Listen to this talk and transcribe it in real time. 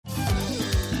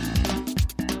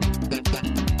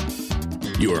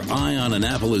Your Eye on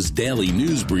Annapolis daily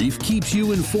news brief keeps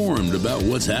you informed about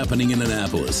what's happening in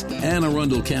Annapolis, Anne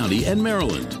Arundel County, and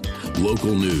Maryland.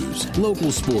 Local news,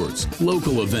 local sports,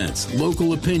 local events,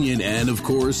 local opinion, and, of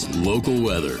course, local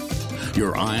weather.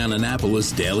 Your Eye on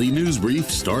Annapolis daily news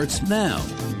brief starts now.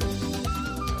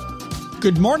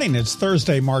 Good morning. It's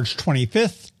Thursday, March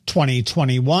 25th,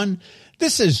 2021.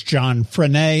 This is John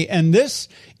Frenaye, and this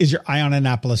is your Eye on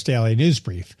Annapolis daily news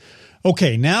brief.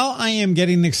 Okay, now I am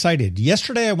getting excited.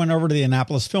 Yesterday, I went over to the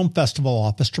Annapolis Film Festival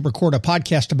office to record a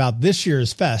podcast about this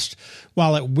year's fest.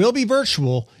 While it will be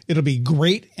virtual, it'll be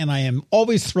great, and I am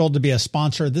always thrilled to be a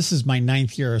sponsor. This is my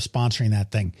 9th year of sponsoring that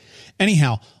thing.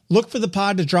 Anyhow, look for the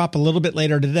pod to drop a little bit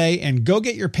later today, and go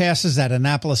get your passes at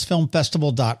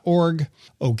AnnapolisFilmFestival.org.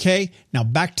 Okay, now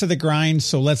back to the grind,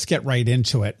 so let's get right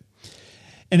into it.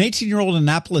 An 18-year-old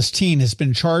Annapolis teen has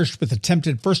been charged with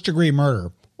attempted first-degree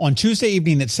murder. On Tuesday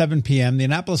evening at 7 p.m., the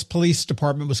Annapolis Police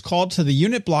Department was called to the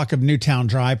unit block of Newtown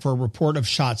Drive for a report of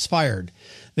shots fired.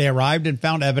 They arrived and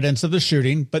found evidence of the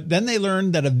shooting, but then they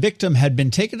learned that a victim had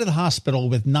been taken to the hospital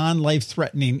with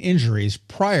non-life-threatening injuries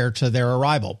prior to their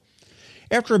arrival.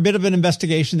 After a bit of an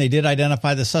investigation, they did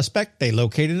identify the suspect. They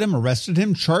located him, arrested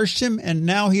him, charged him, and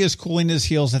now he is cooling his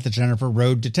heels at the Jennifer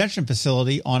Road Detention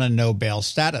Facility on a no-bail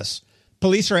status.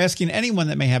 Police are asking anyone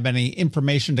that may have any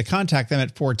information to contact them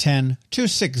at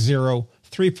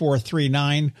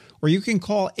 410-260-3439, or you can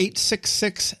call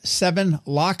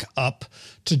 866-7-LOCK-UP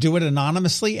to do it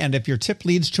anonymously, and if your tip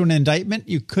leads to an indictment,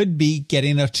 you could be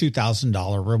getting a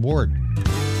 $2,000 reward.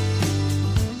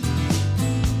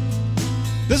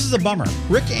 This is a bummer.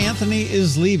 Rick Anthony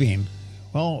is leaving.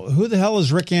 Well, who the hell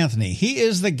is Rick Anthony? He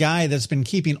is the guy that's been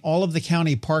keeping all of the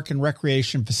county park and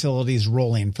recreation facilities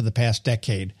rolling for the past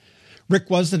decade. Rick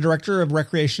was the director of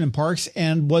Recreation and Parks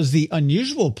and was the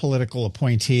unusual political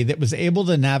appointee that was able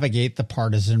to navigate the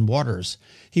partisan waters.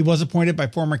 He was appointed by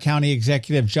former county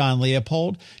executive John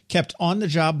Leopold, kept on the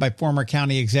job by former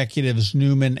county executives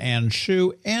Newman and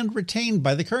Shue, and retained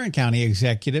by the current county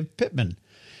executive Pittman.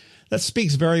 That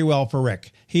speaks very well for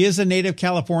Rick. He is a native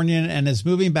Californian and is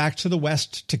moving back to the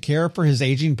West to care for his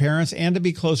aging parents and to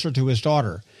be closer to his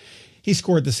daughter. He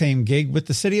scored the same gig with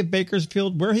the city of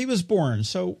Bakersfield, where he was born.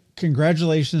 So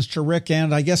congratulations to Rick,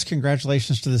 and I guess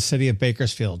congratulations to the city of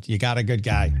Bakersfield. You got a good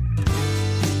guy.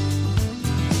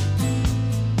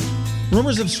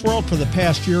 Rumors have swirled for the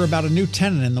past year about a new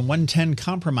tenant in the 110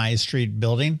 Compromise Street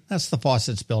building. That's the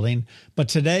Fawcett's building. But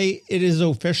today it is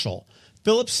official.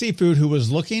 Phillips Seafood, who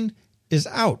was looking, is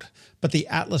out, but the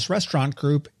Atlas Restaurant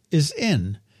Group is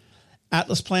in.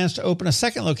 Atlas plans to open a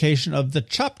second location of the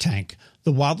Choptank,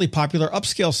 the wildly popular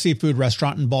upscale seafood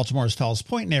restaurant in Baltimore's Fells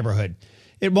Point neighborhood.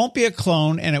 It won't be a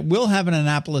clone, and it will have an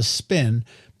Annapolis spin,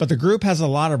 but the group has a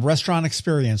lot of restaurant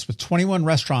experience with 21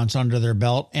 restaurants under their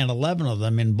belt and 11 of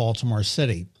them in Baltimore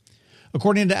City.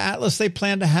 According to Atlas, they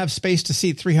plan to have space to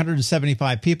seat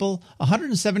 375 people,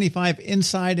 175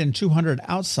 inside and 200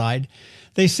 outside.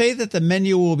 They say that the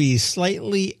menu will be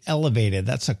slightly elevated.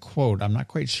 That's a quote. I'm not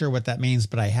quite sure what that means,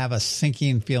 but I have a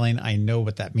sinking feeling I know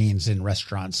what that means in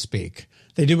restaurant speak.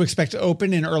 They do expect to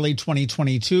open in early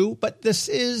 2022, but this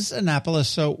is Annapolis,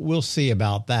 so we'll see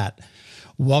about that.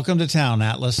 Welcome to town,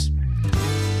 Atlas.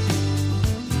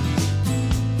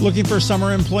 Looking for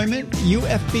summer employment?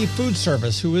 UFB Food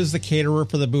Service, who is the caterer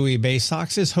for the Bowie Bay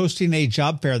Sox, is hosting a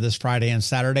job fair this Friday and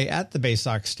Saturday at the Bay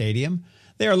Sox Stadium.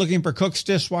 They are looking for cooks,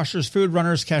 dishwashers, food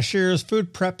runners, cashiers,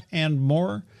 food prep, and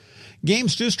more.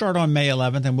 Games do start on May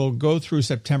 11th and will go through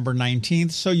September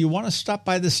 19th, so you want to stop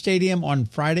by the stadium on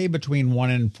Friday between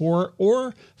 1 and 4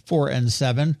 or 4 and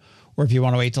 7. Or if you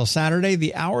want to wait till Saturday,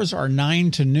 the hours are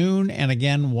 9 to noon and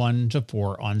again 1 to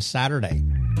 4 on Saturday.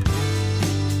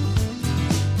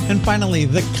 And finally,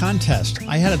 the contest.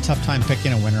 I had a tough time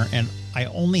picking a winner, and I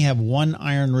only have one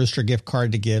Iron Rooster gift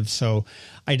card to give, so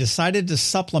I decided to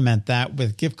supplement that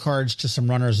with gift cards to some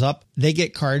runners-up. They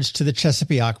get cards to the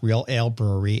Chesapeake Real Ale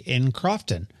Brewery in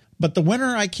Crofton. But the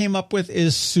winner I came up with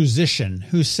is Suzician,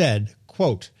 who said,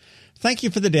 quote, "Thank you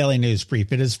for the daily news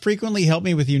brief. It has frequently helped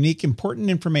me with unique, important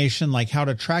information like how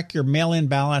to track your mail-in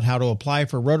ballot, how to apply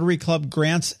for Rotary Club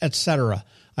grants, etc.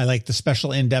 I like the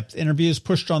special in-depth interviews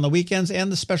pushed on the weekends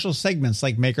and the special segments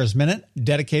like Maker's Minute,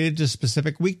 dedicated to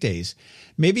specific weekdays.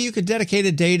 Maybe you could dedicate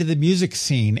a day to the music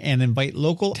scene and invite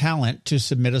local talent to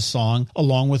submit a song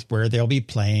along with where they'll be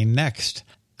playing next.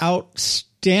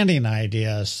 Outstanding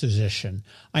idea, Suzician.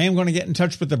 I am going to get in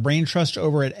touch with the Brain Trust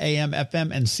over at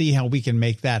AM/FM and see how we can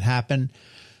make that happen.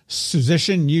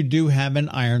 Suzician, you do have an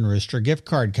Iron Rooster gift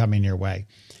card coming your way.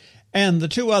 And the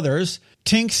two others,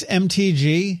 Tinks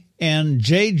MTG and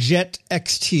JJet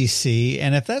XTC.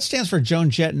 And if that stands for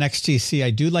Joan Jett and XTC, I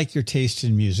do like your taste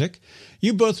in music.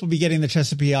 You both will be getting the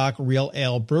Chesapeake Real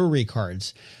Ale Brewery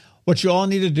cards. What you all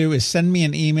need to do is send me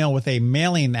an email with a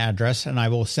mailing address, and I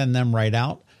will send them right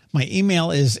out. My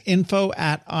email is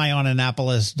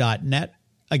info@ionannapolis.net.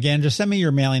 Again, just send me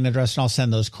your mailing address, and I'll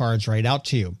send those cards right out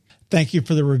to you. Thank you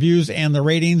for the reviews and the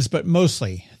ratings, but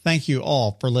mostly, thank you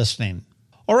all for listening.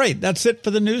 All right, that's it for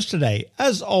the news today.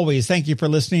 As always, thank you for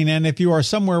listening, and if you are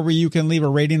somewhere where you can leave a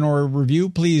rating or a review,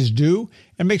 please do,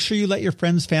 and make sure you let your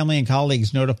friends, family, and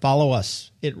colleagues know to follow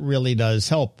us. It really does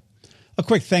help. A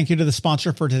quick thank you to the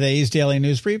sponsor for today's Daily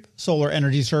News Brief, Solar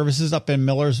Energy Services up in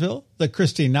Millersville, the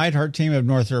Christy Neidhart team of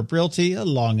Northrop Realty, a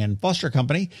Long and Foster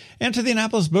Company, and to the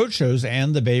Annapolis Boat Shows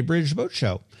and the Bay Bridge Boat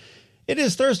Show. It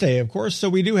is Thursday, of course, so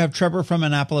we do have Trevor from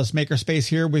Annapolis Makerspace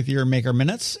here with your Maker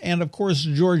Minutes, and of course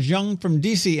George Young from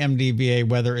DCMDVA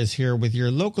Weather is here with your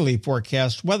locally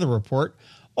forecast weather report.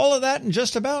 All of that in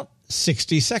just about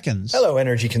 60 seconds. Hello,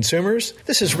 energy consumers.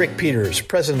 This is Rick Peters,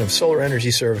 president of Solar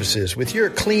Energy Services, with your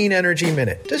Clean Energy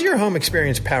Minute. Does your home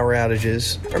experience power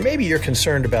outages? Or maybe you're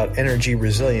concerned about energy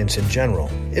resilience in general?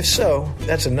 If so,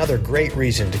 that's another great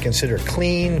reason to consider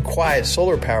clean, quiet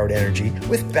solar-powered energy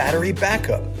with battery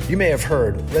backup. You may have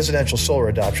heard residential solar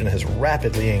adoption has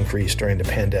rapidly increased during the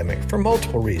pandemic for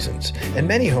multiple reasons, and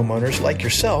many homeowners, like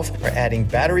yourself, are adding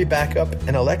battery backup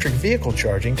and electric vehicle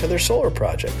charging to their solar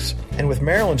projects. And with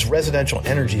Maryland's residential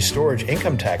energy storage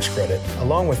income tax credit,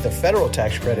 along with the federal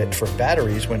tax credit for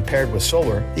batteries when paired with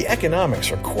solar, the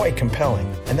economics are quite compelling,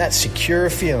 and that secure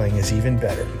feeling is even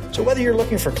better. So whether you're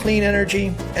looking for clean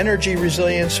energy, energy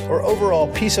resilience, or overall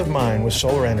peace of mind with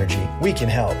solar energy, we can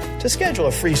help. To schedule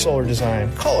a free solar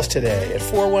design, call us today at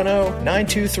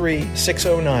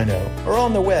 410-923-6090 or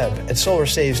on the web at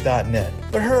solarsaves.net.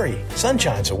 But hurry,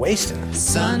 sunshine's a-wasting.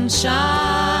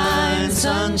 Sunshine,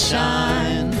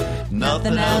 sunshine,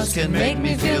 nothing else can make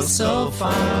me feel so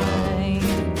fine.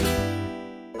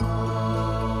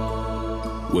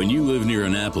 When you live near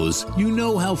Annapolis, you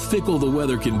know how fickle the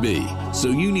weather can be. So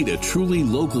you need a truly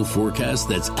local forecast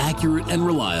that's accurate and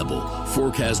reliable.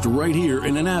 Forecast right here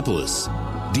in Annapolis.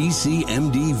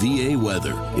 DCMDVA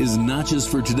Weather is not just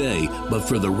for today, but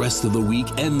for the rest of the week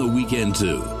and the weekend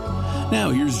too. Now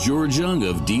here's George Young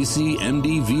of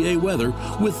DCMDVA Weather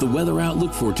with the weather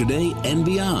outlook for today and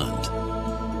beyond.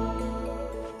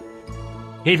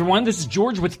 Hey everyone, this is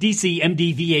George with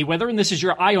DCMDVA Weather, and this is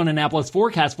your Eye on Annapolis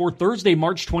forecast for Thursday,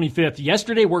 March 25th.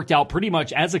 Yesterday worked out pretty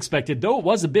much as expected, though it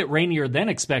was a bit rainier than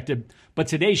expected. But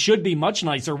today should be much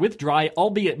nicer with dry,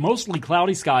 albeit mostly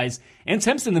cloudy skies, and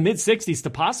temps in the mid-60s to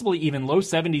possibly even low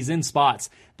 70s in spots.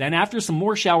 Then after some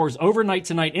more showers overnight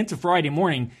tonight into Friday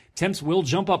morning, temps will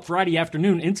jump up Friday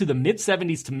afternoon into the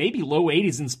mid-70s to maybe low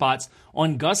 80s in spots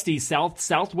on gusty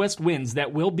south-southwest winds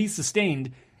that will be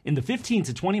sustained in the 15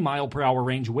 to 20 mile per hour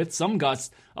range with some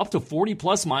gusts up to 40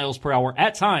 plus miles per hour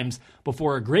at times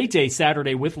before a great day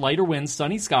Saturday with lighter winds,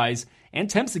 sunny skies, and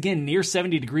temps again near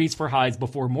 70 degrees for highs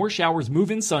before more showers move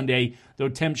in Sunday, though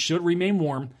temps should remain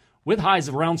warm with highs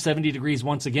of around 70 degrees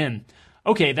once again.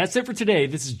 Okay, that's it for today.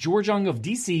 This is George Young of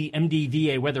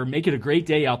DCMDVA Weather. Make it a great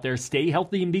day out there. Stay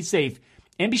healthy and be safe.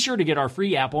 And be sure to get our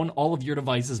free app on all of your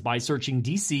devices by searching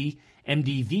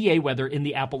DCMDVA Weather in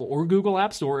the Apple or Google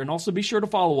App Store. And also be sure to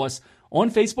follow us on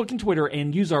Facebook and Twitter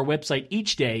and use our website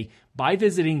each day by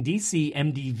visiting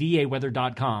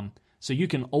DCMDVAweather.com so you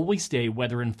can always stay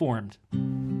weather informed.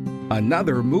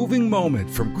 Another moving moment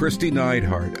from Christy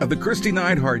Neidhart of the Christy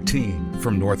Neidhart team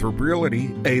from Northrop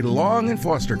Realty, a Long and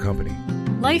Foster Company.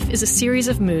 Life is a series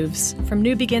of moves, from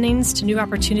new beginnings to new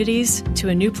opportunities to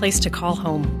a new place to call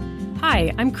home.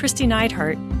 Hi, I'm Christy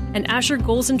Neidhart, and as your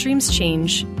goals and dreams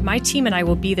change, my team and I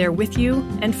will be there with you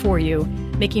and for you,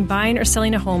 making buying or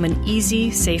selling a home an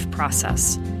easy, safe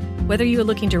process. Whether you are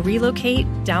looking to relocate,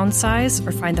 downsize,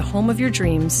 or find the home of your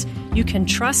dreams, you can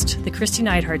trust the Christy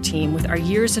Neidhart team with our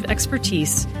years of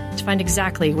expertise to find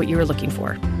exactly what you are looking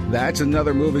for. That's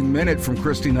another moving minute from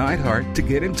Christy Neidhart. To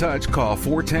get in touch, call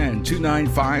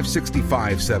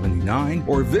 410-295-6579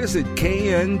 or visit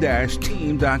kn-team.com.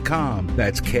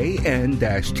 That's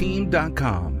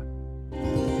kn-team.com.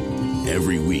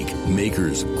 Every week,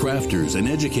 makers, crafters, and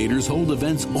educators hold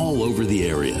events all over the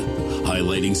area.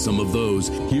 Highlighting some of those,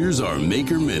 here's our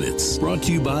Maker Minutes, brought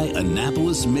to you by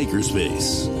Annapolis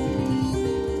Makerspace.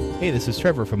 Hey, this is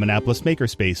Trevor from Annapolis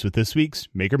Makerspace with this week's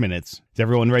Maker Minutes. Is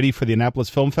everyone ready for the Annapolis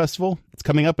Film Festival? It's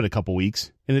coming up in a couple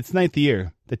weeks. In its 9th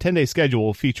year, the 10-day schedule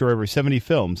will feature over 70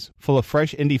 films full of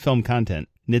fresh indie film content.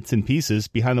 Knits and Pieces,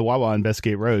 behind the Wawa on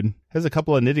Bestgate Road, has a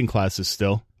couple of knitting classes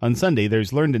still. On Sunday,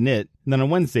 there's Learn to Knit, and then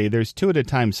on Wednesday, there's Two at a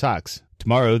Time Socks.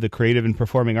 Tomorrow, the Creative and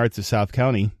Performing Arts of South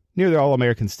County near their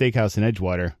All-American Steakhouse in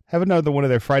Edgewater, have another one of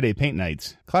their Friday paint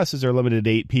nights. Classes are limited to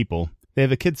 8 people. They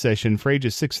have a kids session for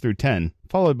ages 6 through 10,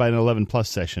 followed by an 11-plus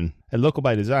session. At Local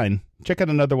by Design, check out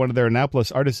another one of their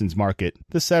Annapolis Artisans Market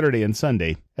this Saturday and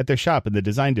Sunday at their shop in the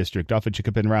Design District off of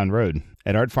Chicopin Round Road.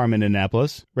 At Art Farm in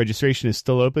Annapolis, registration is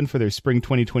still open for their spring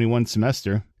 2021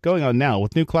 semester, going on now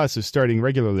with new classes starting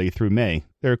regularly through May.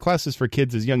 There are classes for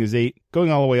kids as young as 8, going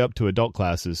all the way up to adult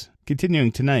classes.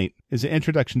 Continuing tonight is an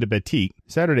Introduction to Batik.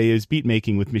 Saturday is Beat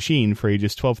Making with Machine for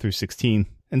ages 12 through 16.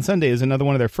 And Sunday is another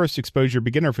one of their first exposure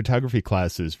beginner photography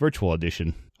classes, virtual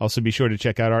edition. Also be sure to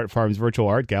check out Art Farm's virtual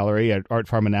art gallery at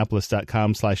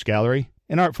artfarmannapolis.com/gallery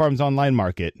and Art Farm's online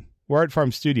market, where Art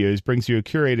Farm Studios brings you a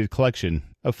curated collection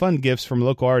of fun gifts from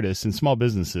local artists and small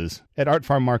businesses at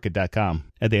artfarmmarket.com.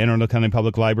 At the Anne Arundel County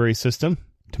Public Library System,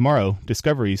 tomorrow,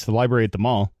 Discoveries, the library at the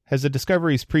mall, has a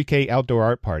Discoveries pre-K outdoor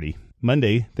art party.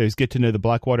 Monday, there's Get to Know the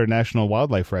Blackwater National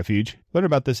Wildlife Refuge. Learn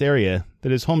about this area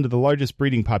that is home to the largest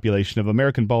breeding population of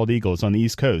American bald eagles on the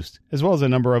East Coast, as well as a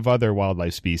number of other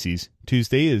wildlife species.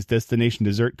 Tuesday is Destination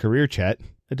Dessert Career Chat,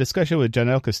 a discussion with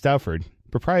Janelka Stauford,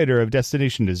 proprietor of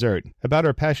Destination Dessert, about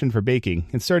her passion for baking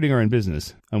and starting her own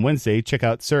business. On Wednesday, check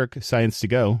out CIRC Science to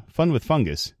Go, Fun with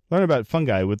Fungus. Learn about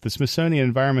fungi with the Smithsonian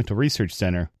Environmental Research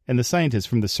Center and the scientists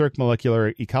from the CIRC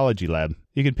Molecular Ecology Lab.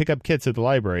 You can pick up kits at the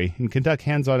library and conduct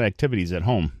hands-on activities at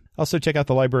home. Also check out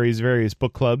the library's various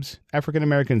book clubs, African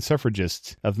American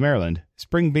Suffragists of Maryland,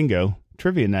 Spring Bingo,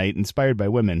 Trivia Night inspired by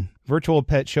women, Virtual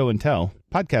Pet Show and Tell,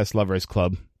 Podcast Lovers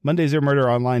Club, Mondays Are Murder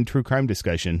Online True Crime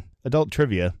Discussion, Adult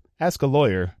Trivia, Ask a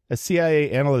Lawyer, a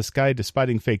CIA Analyst's Guide to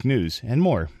Spotting Fake News, and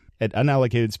more. At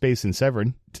Unallocated Space in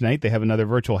Severn, tonight they have another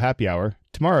virtual happy hour.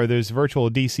 Tomorrow there's virtual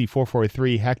DC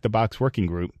 443 Hack the Box working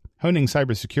group, honing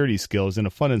cybersecurity skills in a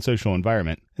fun and social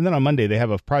environment. And then on Monday they have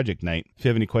a project night. If you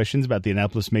have any questions about the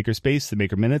Annapolis Makerspace, the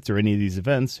Maker Minutes, or any of these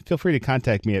events, feel free to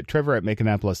contact me at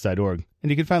trevor@makeannapolis.org.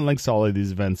 And you can find links to all of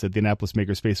these events at the Annapolis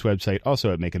Makerspace website,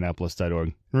 also at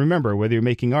makeannapolis.org. And remember, whether you're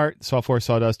making art, software,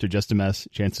 sawdust, or just a mess,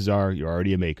 chances are you're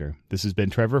already a maker. This has been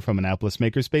Trevor from Annapolis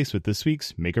Makerspace with this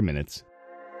week's Maker Minutes.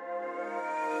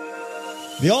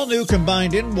 The all-new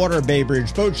combined in-water Bay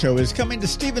Bridge Boat Show is coming to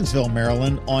Stevensville,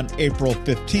 Maryland on April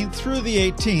 15th through the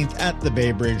 18th at the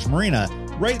Bay Bridge Marina,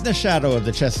 right in the shadow of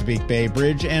the Chesapeake Bay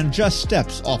Bridge and just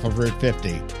steps off of Route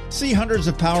 50. See hundreds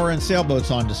of power and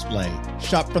sailboats on display.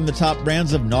 Shop from the top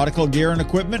brands of nautical gear and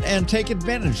equipment and take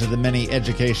advantage of the many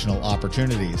educational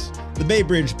opportunities. The Bay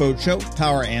Bridge Boat Show,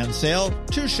 Power and Sail,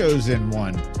 2 shows in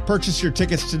one. Purchase your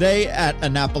tickets today at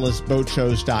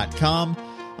AnnapolisBoatShows.com.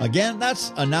 Again, that's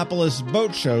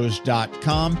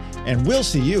AnnapolisBoatShows.com, and we'll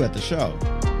see you at the show.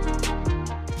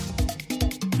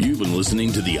 You've been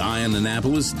listening to the Eye on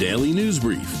Annapolis Daily News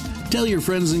Brief. Tell your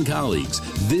friends and colleagues,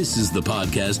 this is the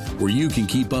podcast where you can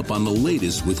keep up on the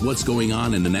latest with what's going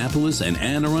on in Annapolis and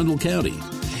Anne Arundel County.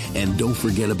 And don't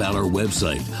forget about our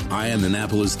website,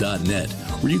 eyeonannapolis.net,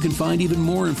 where you can find even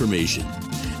more information.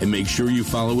 And make sure you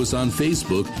follow us on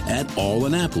Facebook at All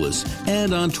Annapolis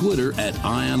and on Twitter at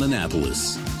Eye on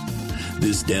Annapolis.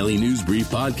 This Daily News Brief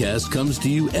podcast comes to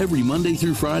you every Monday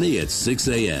through Friday at 6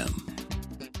 a.m.